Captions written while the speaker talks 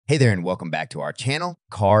Hey there and welcome back to our channel,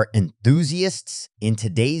 Car Enthusiasts. In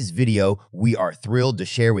today's video, we are thrilled to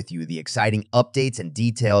share with you the exciting updates and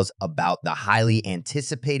details about the highly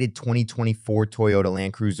anticipated 2024 Toyota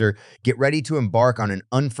Land Cruiser. Get ready to embark on an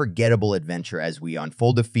unforgettable adventure as we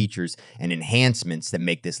unfold the features and enhancements that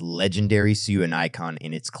make this legendary SUV an icon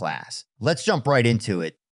in its class. Let's jump right into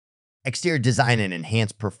it. Exterior design and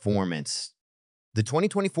enhanced performance. The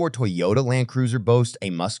 2024 Toyota Land Cruiser boasts a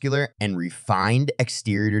muscular and refined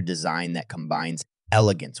exterior design that combines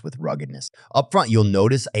elegance with ruggedness. Up front, you'll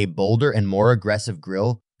notice a bolder and more aggressive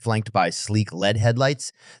grille flanked by sleek LED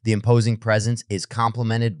headlights. The imposing presence is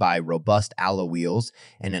complemented by robust alloy wheels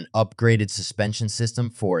and an upgraded suspension system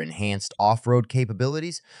for enhanced off-road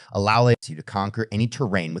capabilities, allowing you to conquer any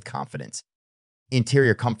terrain with confidence.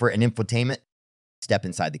 Interior comfort and infotainment. Step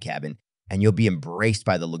inside the cabin and you'll be embraced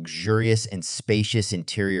by the luxurious and spacious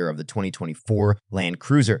interior of the 2024 Land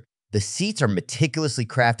Cruiser. The seats are meticulously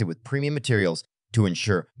crafted with premium materials to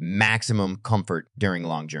ensure maximum comfort during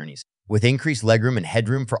long journeys. With increased legroom and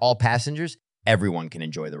headroom for all passengers, everyone can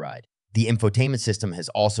enjoy the ride. The infotainment system has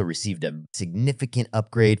also received a significant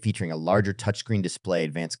upgrade featuring a larger touchscreen display,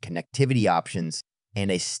 advanced connectivity options,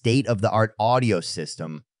 and a state-of-the-art audio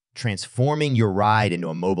system, transforming your ride into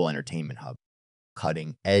a mobile entertainment hub.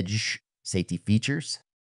 Cutting-edge safety features.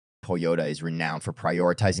 Toyota is renowned for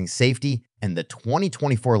prioritizing safety, and the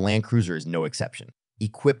 2024 Land Cruiser is no exception.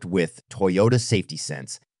 Equipped with Toyota Safety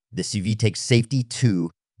Sense, the SUV takes safety to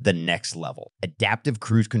the next level. Adaptive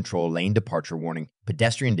cruise control, lane departure warning,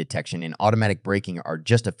 pedestrian detection, and automatic braking are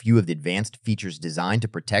just a few of the advanced features designed to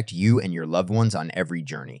protect you and your loved ones on every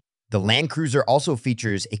journey. The Land Cruiser also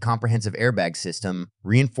features a comprehensive airbag system,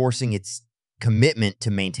 reinforcing its commitment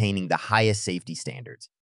to maintaining the highest safety standards.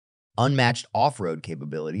 Unmatched off-road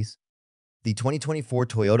capabilities. The 2024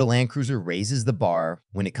 Toyota Land Cruiser raises the bar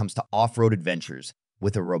when it comes to off-road adventures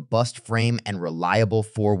with a robust frame and reliable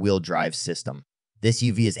four-wheel drive system. This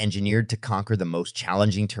UV is engineered to conquer the most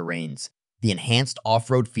challenging terrains. The enhanced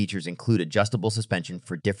off-road features include adjustable suspension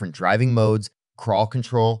for different driving modes, crawl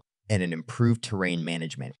control, and an improved terrain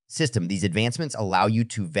management system. These advancements allow you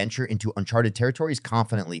to venture into uncharted territories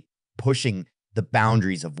confidently, pushing the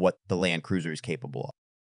boundaries of what the Land Cruiser is capable of.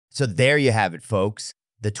 So there you have it, folks.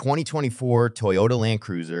 The 2024 Toyota Land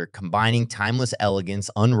Cruiser, combining timeless elegance,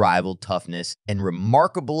 unrivaled toughness, and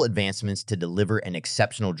remarkable advancements to deliver an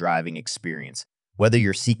exceptional driving experience. Whether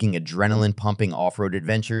you're seeking adrenaline-pumping off-road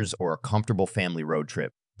adventures or a comfortable family road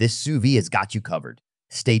trip, this SUV has got you covered.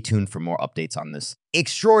 Stay tuned for more updates on this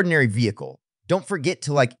extraordinary vehicle. Don't forget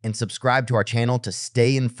to like and subscribe to our channel to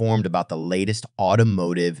stay informed about the latest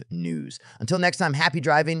automotive news. Until next time, happy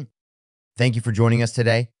driving. Thank you for joining us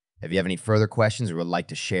today. If you have any further questions or would like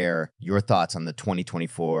to share your thoughts on the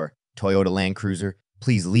 2024 Toyota Land Cruiser,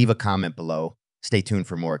 please leave a comment below. Stay tuned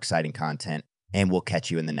for more exciting content, and we'll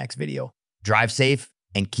catch you in the next video. Drive safe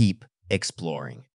and keep exploring.